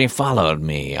 She followed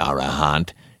me, Arahant.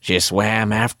 She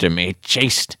swam after me,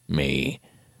 chased me.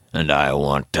 And I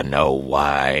want to know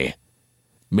why.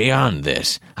 Beyond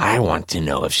this, I want to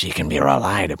know if she can be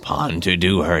relied upon to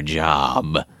do her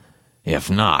job. If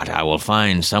not, I will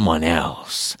find someone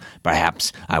else.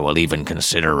 Perhaps I will even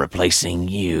consider replacing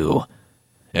you.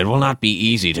 It will not be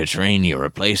easy to train your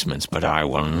replacements, but I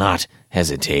will not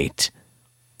hesitate."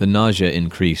 The nausea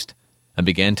increased. I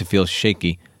began to feel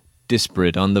shaky,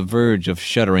 disparate, on the verge of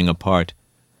shuddering apart.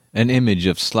 An image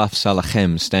of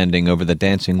Slaf-Salachem standing over the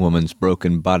dancing woman's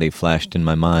broken body flashed in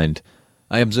my mind.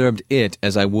 I observed it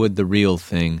as I would the real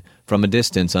thing, from a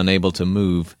distance unable to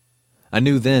move. I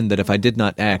knew then that if I did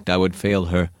not act, I would fail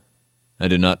her. "I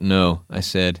do not know," I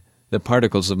said. The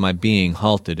particles of my being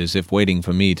halted as if waiting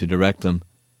for me to direct them.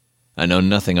 "I know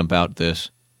nothing about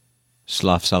this."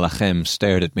 Slaf-Salachem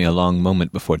stared at me a long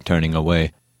moment before turning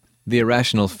away. The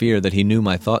irrational fear that he knew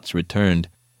my thoughts returned.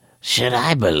 "Should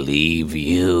I believe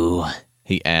you?"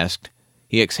 he asked.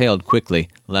 He exhaled quickly,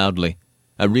 loudly.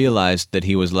 I realized that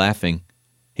he was laughing.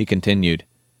 He continued.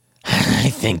 "I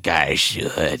think I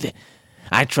should.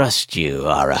 I trust you,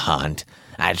 Arahant.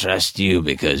 I trust you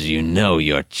because you know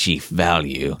your chief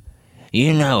value.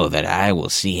 You know that I will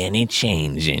see any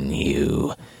change in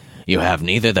you. You have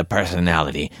neither the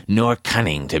personality nor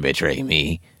cunning to betray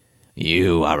me.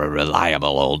 You are a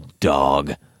reliable old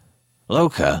dog.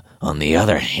 Loka, on the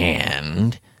other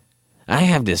hand, I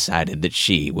have decided that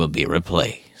she will be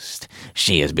replaced.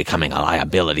 She is becoming a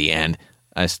liability and—"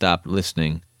 I stopped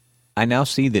listening. I now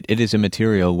see that it is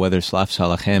immaterial whether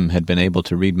Slaf-Salachem had been able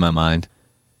to read my mind.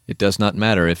 It does not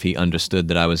matter if he understood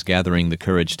that I was gathering the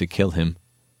courage to kill him.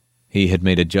 He had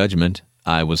made a judgment.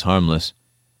 I was harmless.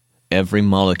 Every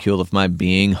molecule of my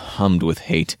being hummed with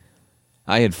hate.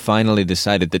 I had finally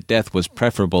decided that death was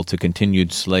preferable to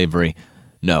continued slavery.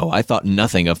 No, I thought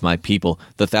nothing of my people,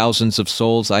 the thousands of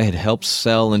souls I had helped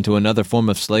sell into another form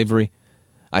of slavery.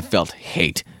 I felt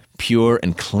hate, pure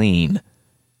and clean.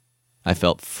 I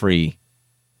felt free.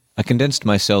 I condensed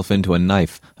myself into a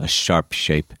knife, a sharp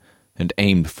shape, and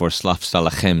aimed for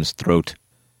Slaf-Salachem's throat.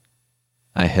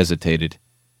 I hesitated.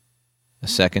 A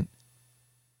second.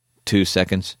 2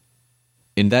 seconds.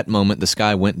 In that moment the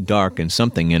sky went dark and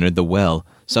something entered the well.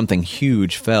 Something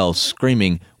huge fell,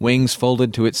 screaming, wings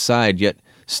folded to its side, yet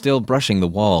still brushing the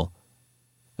wall.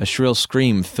 A shrill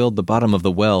scream filled the bottom of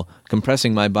the well,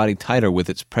 compressing my body tighter with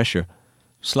its pressure.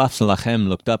 Slaf-Salachem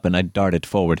looked up and I darted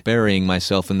forward, burying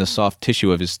myself in the soft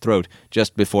tissue of his throat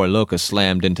just before Loka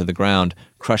slammed into the ground,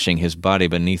 crushing his body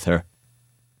beneath her.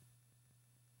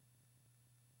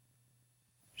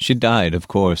 She died, of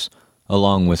course,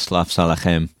 along with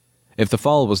Slaf-Salachem. If the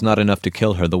fall was not enough to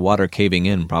kill her, the water caving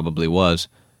in probably was.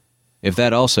 If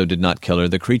that also did not kill her,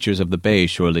 the creatures of the bay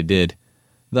surely did.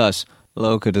 Thus,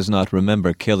 Loka does not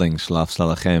remember killing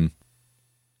Slaf-Salachem.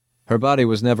 Her body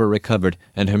was never recovered,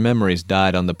 and her memories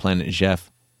died on the planet Jef.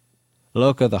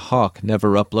 Loka the hawk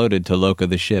never uploaded to Loka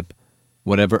the ship.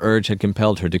 Whatever urge had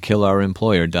compelled her to kill our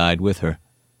employer died with her.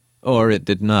 Or it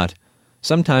did not.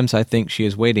 Sometimes I think she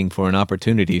is waiting for an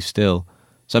opportunity still.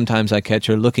 Sometimes I catch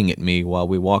her looking at me while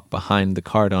we walk behind the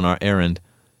cart on our errand.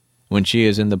 When she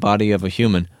is in the body of a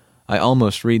human, I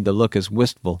almost read the look as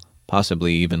wistful,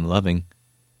 possibly even loving.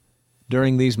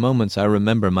 During these moments I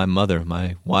remember my mother,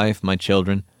 my wife, my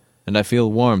children, and I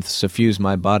feel warmth suffuse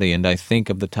my body, and I think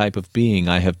of the type of being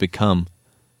I have become.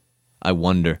 I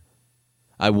wonder,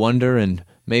 and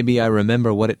maybe I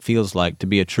remember what it feels like to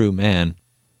be a true man.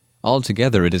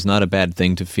 Altogether it is not a bad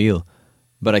thing to feel,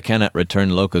 but I cannot return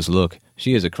Loka's look.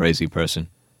 She is a crazy person.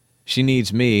 She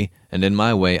needs me, and in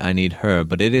my way I need her,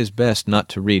 but it is best not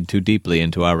to read too deeply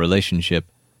into our relationship.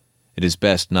 It is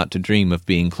best not to dream of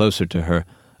being closer to her,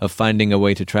 of finding a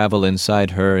way to travel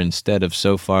inside her instead of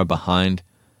so far behind.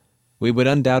 We would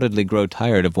undoubtedly grow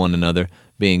tired of one another,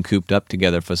 being cooped up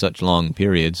together for such long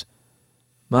periods.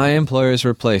 My employer's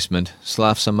replacement,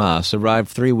 Slav Samas, arrived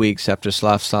 3 weeks after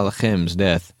Slav Salachim's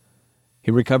death. He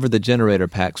recovered the generator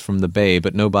packs from the bay,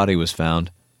 but no body was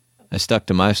found. I stuck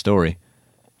to my story.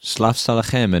 Slav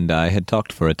Salachem and I had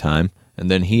talked for a time, and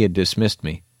then he had dismissed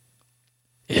me.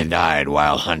 "You died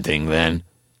while hunting, then?"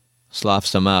 Slav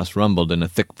Samas rumbled in a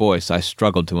thick voice I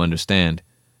struggled to understand.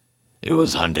 "He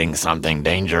was hunting something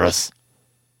dangerous."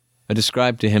 I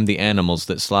described to him the animals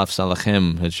that Slav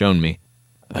Salachem had shown me.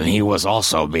 "And he was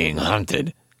also being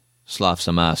hunted?" Slav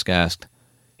Samask asked.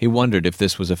 He wondered if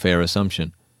this was a fair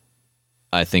assumption.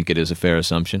 "I think it is a fair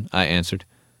assumption," I answered.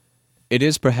 It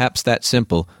is perhaps that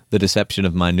simple, the deception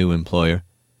of my new employer.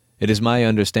 It is my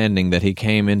understanding that he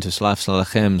came into Slav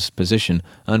Salachem's position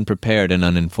unprepared and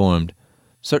uninformed.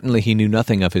 Certainly he knew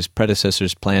nothing of his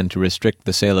predecessor's plan to restrict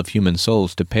the sale of human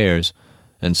souls to pairs,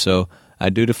 and so I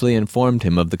dutifully informed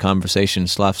him of the conversation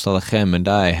Slav Salachem and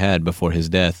I had before his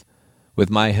death. With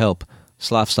my help,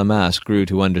 Slav Samas grew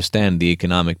to understand the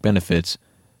economic benefits.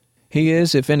 He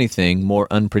is, if anything, more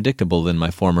unpredictable than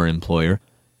my former employer,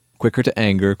 quicker to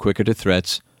anger, quicker to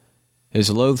threats. His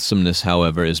loathsomeness,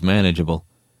 however, is manageable.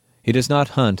 He does not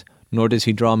hunt, nor does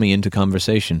he draw me into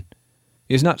conversation.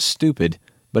 He is not stupid,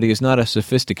 but he is not a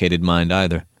sophisticated mind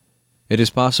either. It is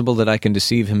possible that I can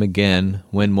deceive him again,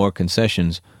 win more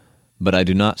concessions, but I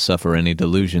do not suffer any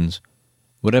delusions.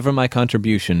 Whatever my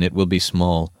contribution, it will be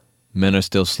small. Men are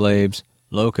still slaves.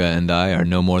 Loka and I are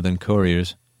no more than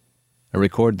couriers. I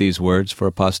record these words for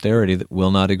a posterity that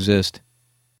will not exist.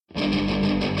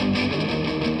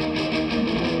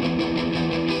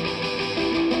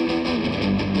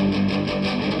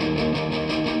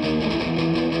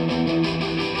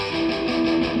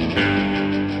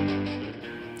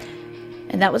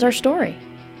 And that was our story.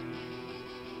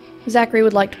 Zachary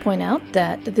would like to point out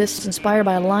that this is inspired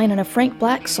by a line in a Frank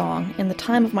Black song, In the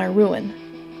Time of My Ruin.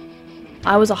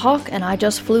 "I was a hawk and I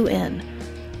just flew in."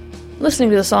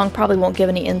 Listening to the song probably won't give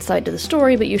any insight to the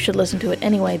story, but you should listen to it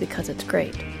anyway because it's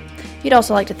great. He'd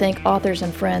also like to thank authors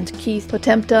and friends Keith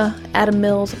Potempta, Adam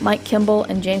Mills, Mike Kimball,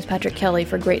 and James Patrick Kelly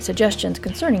for great suggestions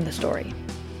concerning the story.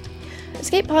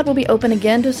 Escape Pod will be open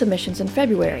again to submissions in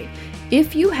February.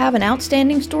 If you have an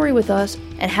outstanding story with us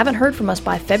and haven't heard from us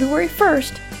by February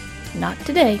 1st, not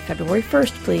today, February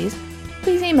 1st, please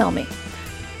email me.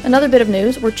 Another bit of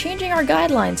news, we're changing our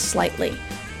guidelines slightly.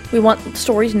 We want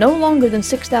stories no longer than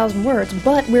 6,000 words,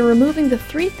 but we're removing the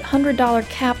 $300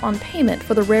 cap on payment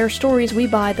for the rare stories we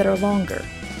buy that are longer.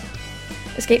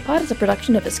 Escape Pod is a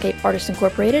production of Escape Artists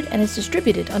Incorporated and is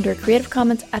distributed under a Creative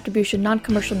Commons Attribution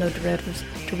Non-Commercial No Derivatives,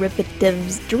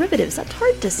 that's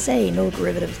hard to say, no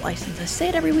derivatives license. I say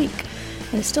it every week,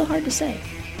 and it's still hard to say.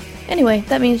 Anyway,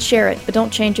 that means share it, but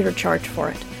don't change it or charge for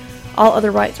it. All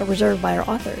other rights are reserved by our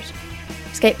authors.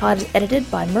 Escape Pod is edited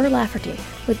by Mur Lafferty,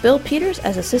 with Bill Peters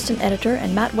as assistant editor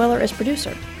and Matt Weller as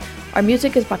producer. Our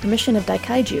music is by permission of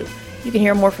Daikaiju. You can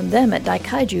hear more from them at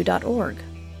daikaiju.org.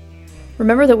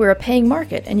 Remember that we're a paying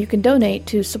market, and you can donate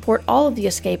to support all of the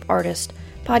Escape Artist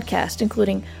podcasts,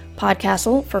 including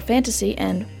Podcastle for fantasy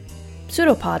and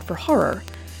Pseudopod for horror,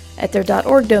 at their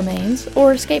 .org domains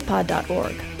or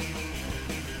escapepod.org.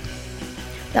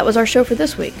 That was our show for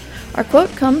this week. Our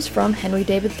quote comes from Henry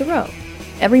David Thoreau.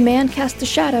 "Every man casts a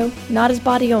shadow, not his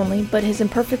body only, but his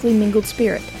imperfectly mingled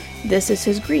spirit. This is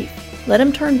his grief. Let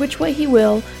him turn which way he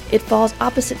will, it falls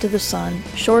opposite to the sun,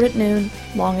 short at noon,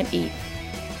 long at eve."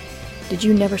 Did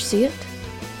you never see it?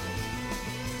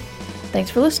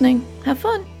 Thanks for listening. Have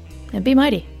fun, and be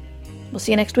mighty. We'll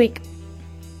see you next week.